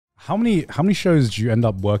How many shows do you end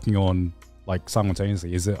up working on like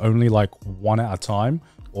simultaneously? Is it only like one at a time,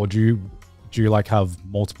 or do you like have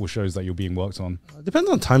multiple shows that you're being worked on? It depends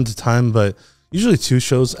on time to time, but usually 2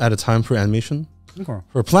 shows at a time for animation. Okay.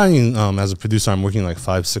 For planning, as a producer, I'm working like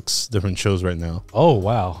 5-6 different shows right now. Oh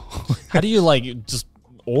wow. How do you like just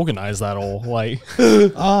organize that all? Like,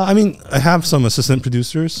 I mean, I have some assistant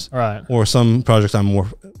producers, right, or some projects I'm more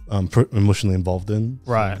emotionally involved in,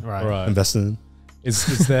 right. invested in.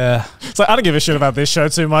 Is there? It's like, I don't give a shit about this show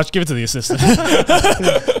too much. Give it to the assistant.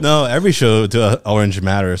 No, every show to Orange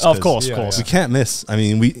matters. Of course, yeah, of course. We can't miss. I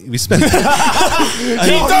mean, we spend. He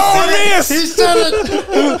don't miss. He said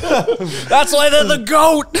it. That's why they're the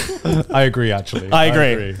GOAT. I agree. Actually, I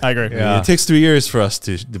agree. Yeah. It takes 3 years for us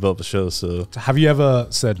to develop a show. So, Have you ever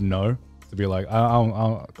said no to be like,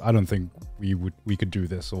 I don't think we could do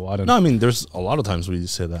this, or I don't. no, I mean, there's a lot of times we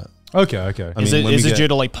say that. Okay. I Is mean, when it we get- due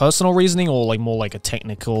to like personal reasoning, or like more like a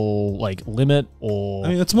technical like limit, or I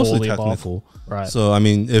mean, it's all mostly the above? technical. Right. So, I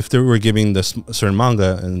mean, if they were giving this certain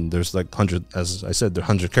manga and there's like 100, as I said, there are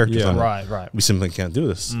 100 characters Yeah. on it, Right. we simply can't do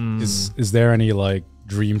this. Is there any like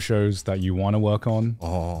dream shows that you want to work on,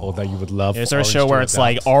 or that you would love? Is there a Orange show to where it's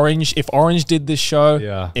adapt? like Orange? If Orange did this show,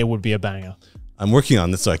 Yeah. it would be a banger. I'm working on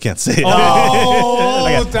this, so I can't say it. Oh,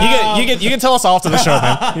 Okay. You can tell us after the show,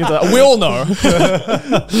 man. You can tell- we all know.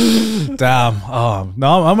 damn.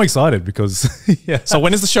 No, I'm excited because yeah. So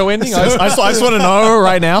when is the show ending? I just want to know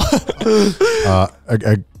right now.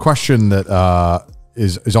 A question that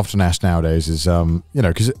is often asked nowadays is, you know,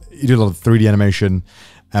 because you do a lot of 3D animation,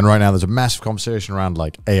 and right now there's a massive conversation around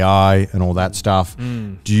like AI and all that stuff.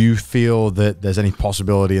 Do you feel that there's any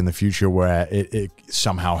possibility in the future where it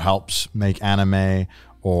somehow helps make anime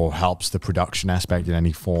or helps the production aspect in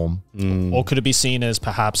any form? Or could it be seen as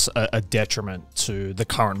perhaps a detriment to the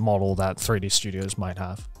current model that 3D studios might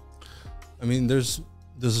have? I mean, there's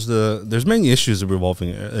many issues revolving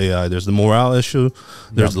AI. There's the morale issue,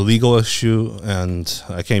 there's the legal issue, and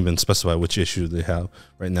I can't even specify which issue they have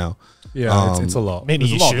right now. Yeah, it's a lot. Many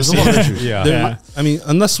There's issues. a lot of issues. Yeah. Yeah. I mean,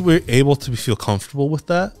 unless we're able to feel comfortable with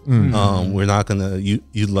that, we're not going to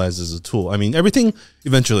utilize it as a tool. I mean, everything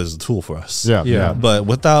eventually is a tool for us. Yeah. But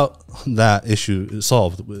without that issue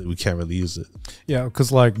solved, we can't really use it. Yeah,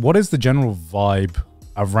 because like, what is the general vibe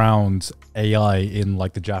around AI in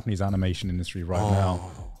like the Japanese animation industry right now?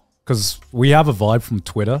 Because we have a vibe from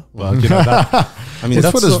Twitter, but you know that. I mean,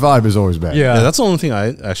 Twitter's vibe is always bad. Yeah. Yeah, that's the only thing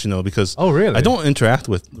I actually know, because Oh, really? I don't interact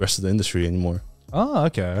with the rest of the industry anymore. Oh,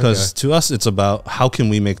 okay. Because to us, it's about how can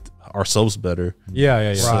we make ourselves better.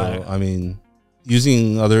 Yeah. So, Right. I mean,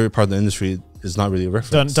 using other part of the industry is not really a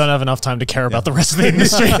reference. Don't have enough time to care about the rest of the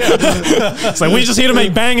industry. It's like, we're just here to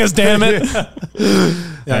make bangers, damn it.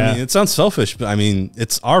 Yeah, I mean, it sounds selfish, but I mean,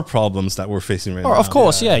 it's our problems that we're facing right now. Of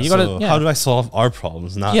course, yeah. You got So to. how do I solve our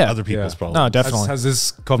problems, not Yeah. other people's Yeah. problems? No, definitely. Has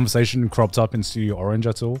this conversation cropped up into Orange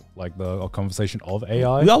at all? Like a conversation of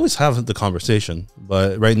AI? We always have the conversation,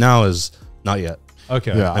 but right now is not yet.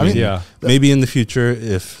 Okay. Yeah, I mean, yeah. Maybe in the future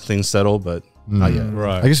if things settle, but not yet.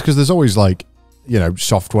 Right. I guess because there's always like, you know,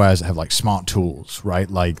 softwares that have like smart tools, right?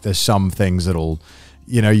 Like there's some things that'll,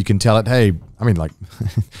 you know, you can tell it, hey, I mean, like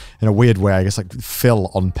in a weird way, I guess, like fill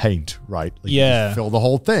on paint, right? Like, you Yeah. just fill the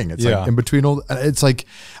whole thing. It's Yeah. like in between all, it's like,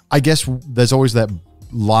 I guess there's always that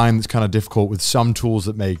line that's kind of difficult with some tools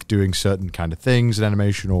that make doing certain kind of things in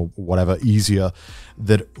animation or whatever easier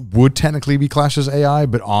that would technically be classed as AI,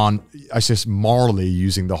 but aren't, I guess, morally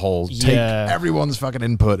using the whole take Yeah. everyone's fucking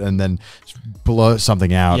input and then blur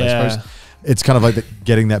something out. Yeah. I suppose it's kind of like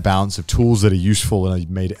getting that balance of tools that are useful and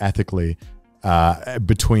are made ethically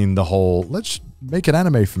between the whole, let's make an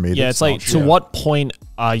anime for me. Yeah, that's it's like, not to shit. what point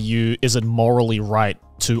is it morally right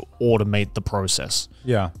to automate the process?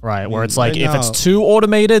 Yeah. Right, where it's like, right if it's now- too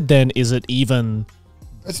automated, then is it even...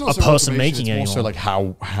 It's a person making it. it It's more so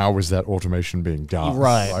anymore. like how is that automation being done?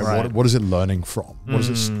 Right. What is it learning from? What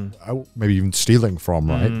is it maybe even stealing from?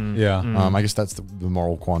 Right. Yeah. I guess that's the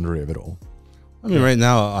moral quandary of it all. I mean, right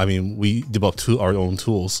now, I mean, we develop our own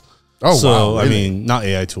tools. Oh, so, wow, I really? mean, not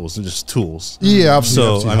AI tools, just tools. Yeah,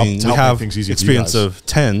 So, absolutely. I mean, To we help make have things easier for you experience guys. of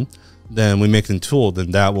 10, then we make a tool, then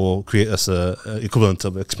that will create us a equivalent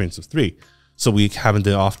of experience of 3. So we haven't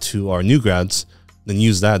it off to our new grads, then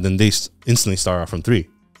use that, then they instantly start off from 3.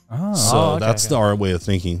 So okay, that's our way of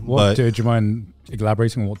thinking. What, But do you mind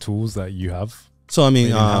elaborating on what tools that you have? so, I mean,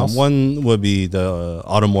 in-house? one would be the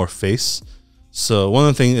automorph face. So one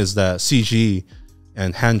of the things is that CG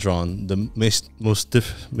and hand-drawn, the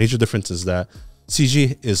major difference is that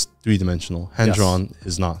CG is 3-dimensional, hand-drawn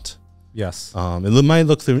is not. Yes. It might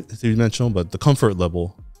look 3-dimensional, but the comfort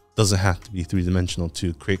level doesn't have to be 3-dimensional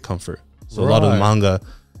to create comfort. So a lot of the Right. manga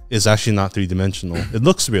is actually not 3-dimensional. It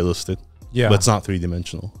looks realistic, Yeah. but it's not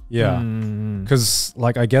 3-dimensional. Yeah. Because,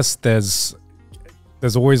 like, I guess there's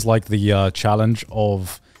always, like, the challenge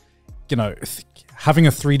of, you know, having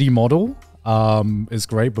a 3D model is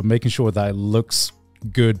great, but making sure that it looks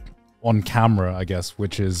good on camera, I guess,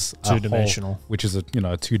 which is Two-dimensional. which is a, you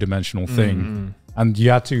know, a 2-dimensional thing. And you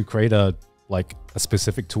had to create a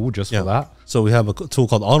specific tool just for that. So we have a tool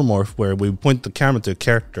called Automorph where we point the camera to a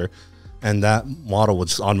character, and that model will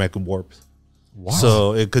just automatically warp. Wow.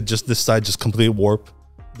 So it could just, this side just completely warp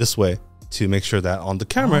this way to make sure that on the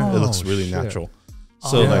camera it looks really natural.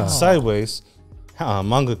 So like sideways,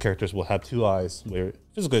 manga characters will have 2 eyes where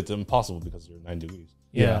physically it's impossible because they're 90 degrees.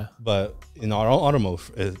 Yeah. But in our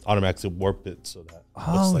Automorph, it automatically warp it so that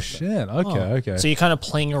it looks like shit. that. Okay. So you're kind of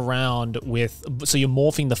playing around with, so you're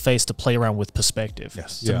morphing the face to play around with perspective.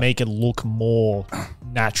 Yes. To make it look more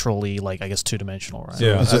naturally, like, I guess, 2-dimensional, right?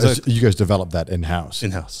 Yeah. So you guys developed that in-house?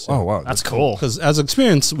 In-house. Oh, wow. That's cool. Because as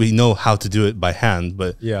experience, we know how to do it by hand,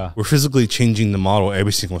 but we're physically changing the model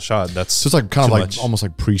every single shot. That's So it's like kind of like much. almost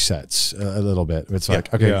like presets a little bit. It's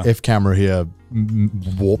like, okay, if camera here,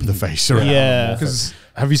 warp the face around. Yeah. Because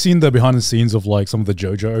have you seen the behind the scenes of like some of the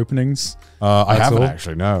JoJo openings? I haven't all?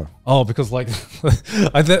 actually, no. Oh, because like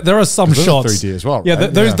there are some Those are shots 3D as well, Yeah,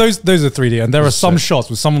 right? those are 3D, and there are some shots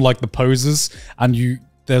with some like the poses, and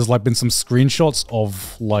there's like been some screenshots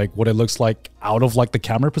of like what it looks like out of like the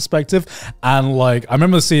camera perspective, and like I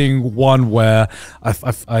remember seeing one where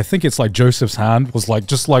I think it's like Joseph's hand was like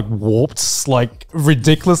just like warped like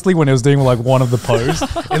ridiculously when he was doing like one of the pose.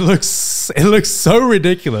 it looks so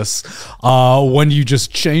ridiculous when you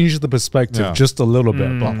just change the perspective just a little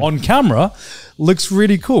bit, but on camera looks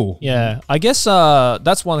really cool. Yeah, I guess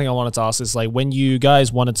that's one thing I wanted to ask is like when you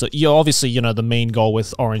guys wanted to, obviously, you know, the main goal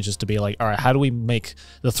with Orange is to be like, all right, how do we make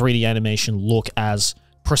the 3D animation look as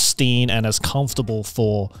pristine and as comfortable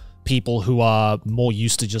for people who are more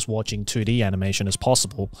used to just watching 2D animation as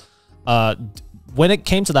possible? When it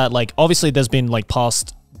came to that, like obviously there's been like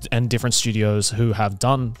past and different studios who have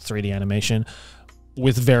done 3D animation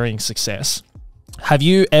with varying success. Have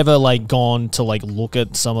you ever like gone to like look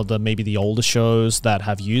at some of the maybe the older shows that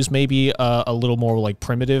have used maybe a little more like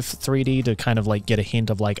primitive 3D to kind of like get a hint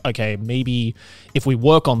of like, okay, maybe if we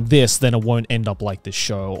work on this, then it won't end up like this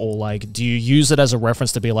show? Or like, do you use it as a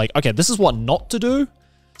reference to be like, okay, this is what not to do,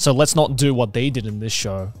 so let's not do what they did in this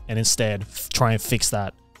show and instead try and fix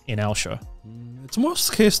that in our show? It's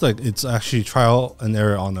most case like it's actually trial and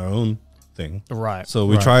error on our own thing. Right. So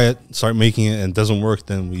we try it, start making it, and it doesn't work,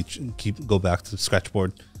 then we go back to the sketch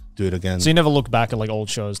board, do it again. So you never look back at like old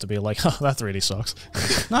shows to be like, oh, that 3D sucks.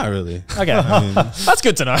 Not really. Okay. I mean, that's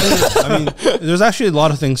good to know. I mean, there's actually a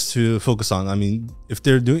lot of things to focus on. I mean, if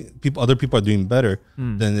they're doing other people are doing better,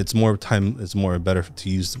 then it's more time. It's more better to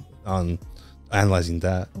use on analyzing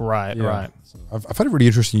that. Right. I find it really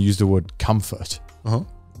interesting you use the word comfort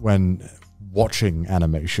when watching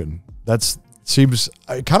animation.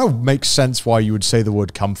 It kind of makes sense why you would say the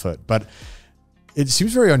word comfort, but it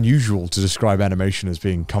seems very unusual to describe animation as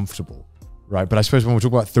being comfortable, right? But I suppose when we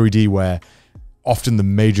talk about 3D, where often the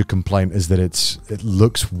major complaint is that it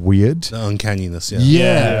looks weird. The uncanniness,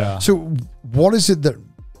 Yeah. So what is it that,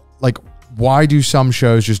 like, why do some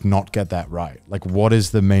shows just not get that right? Like, what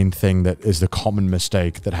is the main thing that is the common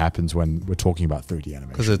mistake that happens when we're talking about 3D animation?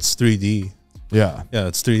 Because it's 3D. Yeah. Yeah,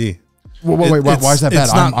 it's 3D. Well, wait, why is that bad?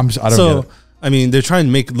 I don't get it. I mean, they're trying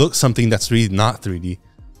to make look something that's really not 3D.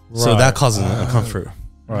 So that causes uncomfort.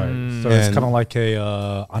 Right. So it's kind of like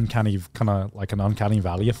an uncanny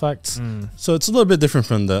valley effect. So it's a little bit different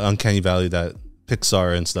from the uncanny valley that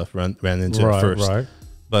Pixar and stuff ran into at first. Right.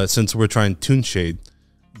 But since we're trying Toon Shade,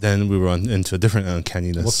 then we run into a different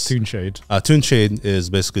uncanniness. What's Toon Shade? Toon Shade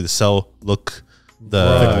is basically the cell look,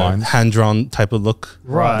 the hand-drawn type of look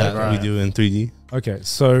that we do in 3D. Okay,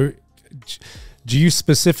 so do you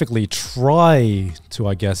specifically try to,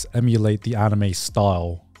 I guess, emulate the anime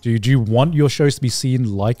style? Do you want your shows to be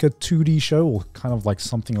seen like a 2D show, or kind of like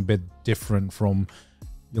something a bit different from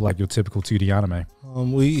your typical 2D anime?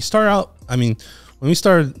 We start out, I mean, when we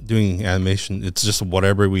started doing animation, it's just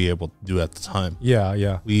whatever we were able to do at the time.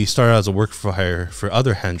 Yeah. We started as a work for hire for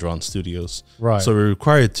other hand-drawn studios. Right. So we're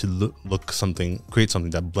required to create something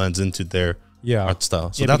that blends into their art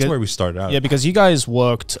style. So that's where we started out. Yeah, because you guys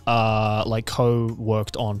worked,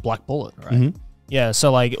 co-worked on Black Bullet, right? Yeah,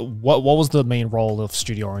 so like, what was the main role of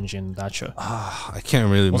Studio Orange in that show? I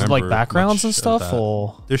can't really was remember. Was it like backgrounds and stuff,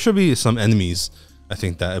 or there should be some enemies, I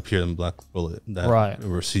think, that appeared in Black Bullet that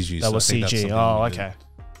were CG. That was CG. Oh, okay.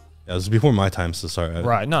 Yeah, it was before my time, so sorry.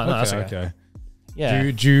 Right. No, that's okay.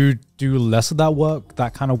 Yeah. Do you do less of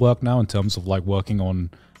that kind of work now in terms of like working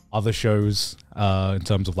on other shows in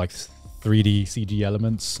terms of like 3D CG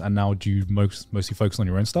elements, and now do you mostly focus on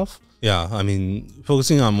your own stuff? Yeah, I mean,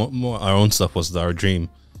 focusing on more our own stuff was our dream.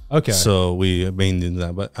 Okay. So we mainly do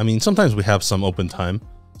that. But I mean, sometimes we have some open time.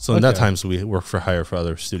 So in that times we work for hire for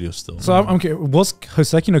other studios still. So I'm curious, was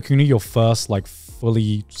Hoseki no Kuni your first like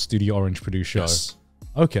fully Studio Orange produced show? Yes.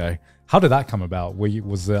 Okay. How did that come about?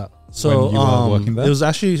 Was that So when you were working there? it was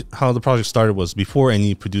actually how the project started was before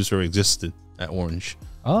any producer existed at Orange.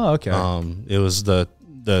 Oh, okay. It was the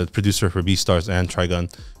producer for Beastars and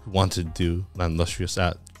Trigun who wanted to do Land Illustrious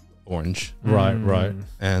at Orange. Right.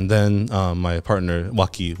 And then my partner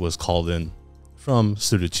Waki was called in from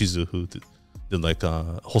Studio Chizu, who did like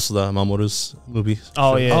Hosoda Mamoru's movie.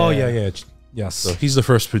 Oh yeah. Oh, yeah. Yes. So he's the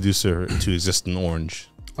first producer to exist in Orange.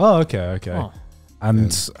 Oh, okay. Oh.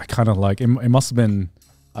 And I kind of like, it must have been,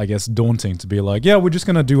 I guess, daunting to be like, yeah, we're just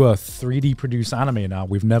going to do a 3D produced anime now.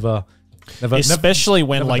 We've never Especially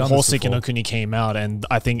when like done this Hoseki no before. Kuni came out, and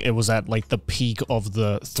I think it was at like the peak of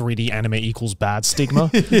the 3D anime equals bad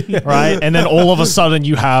stigma, right? And then all of a sudden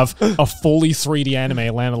you have a fully 3D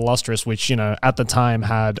anime, Land of the Lustrous, which, you know, at the time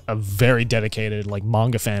had a very dedicated like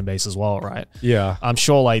manga fan base as well, right? Yeah. I'm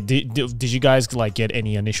sure like, did you guys like get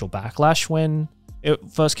any initial backlash when it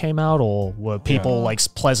first came out, or were people like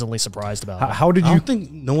pleasantly surprised about it? How did I you... don't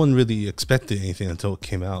think no one really expected anything until it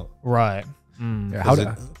came out. Right. Yeah, How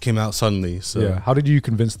it came out suddenly. So Yeah. How did you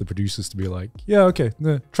convince the producers to be like, yeah, okay,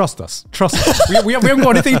 no, trust us. we haven't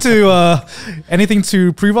got anything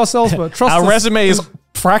to prove ourselves, but trust Our us. resume is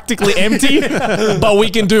practically empty, but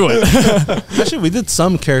we can do it. actually, we did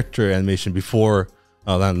some character animation before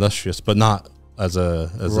Land Illustrious, but not as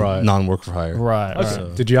a Right. non-work for hire. Right. Okay.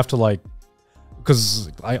 Right. Did you have to like,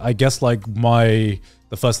 because I guess like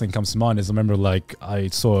the first thing that comes to mind is I remember like I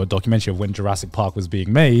saw a documentary of when Jurassic Park was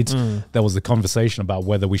being made. There was a conversation about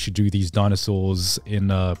whether we should do these dinosaurs in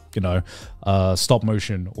stop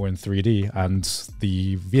motion or in 3D, and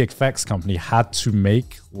the VFX company had to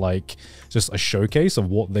make like just a showcase of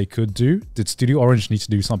what they could do. Did Studio Orange need to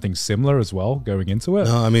do something similar as well going into it?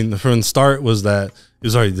 No, I mean, from the start was that it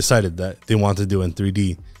was already decided that they wanted to do it in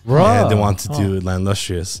 3D. Right. And they wanted to do Land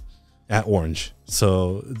Illustrious at Orange.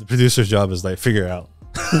 So the producer's job is like figure out.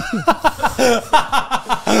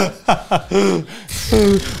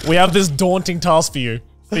 We have this daunting task for you.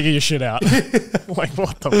 Figure your shit out. Like,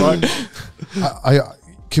 what the fuck? I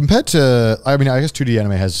compared to, I mean, I guess 2D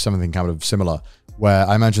anime has something kind of similar, where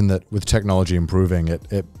I imagine that with technology improving,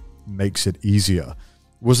 it makes it easier.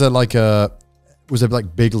 Was there like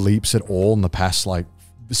big leaps at all in the past, like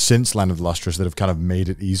since Land of the Lustrous, that have kind of made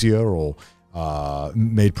it easier or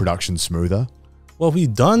made production smoother? What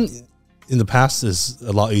we've done in the past is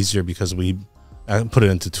a lot easier because we put it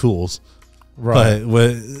into tools. Right.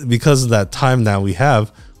 But because of that time now we're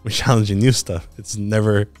challenging new stuff. It's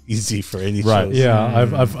never easy for any shows. Yeah,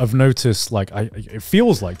 I've noticed like it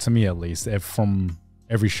feels like, to me at least, from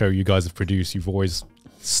every show you guys have produced, you've always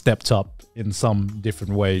stepped up in some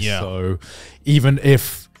different ways. Yeah. So even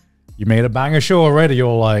if you made a banger show already,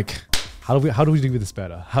 you're like, how do we do this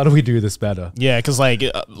better? How do we do this better? Yeah, because like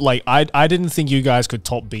I didn't think you guys could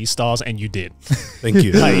top Beastars, and you did. Thank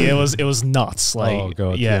you. Like, it was nuts. Like, Oh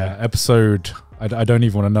god, yeah. Episode, I don't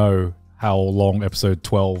even want to know how long episode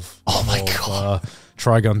 12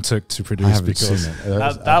 Trigun took to produce. I haven't because seen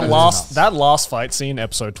it. That last fight scene,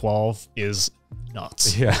 episode 12, is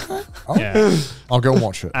nuts. yeah. Yeah, I'll go and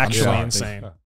watch it. actually Yeah. insane.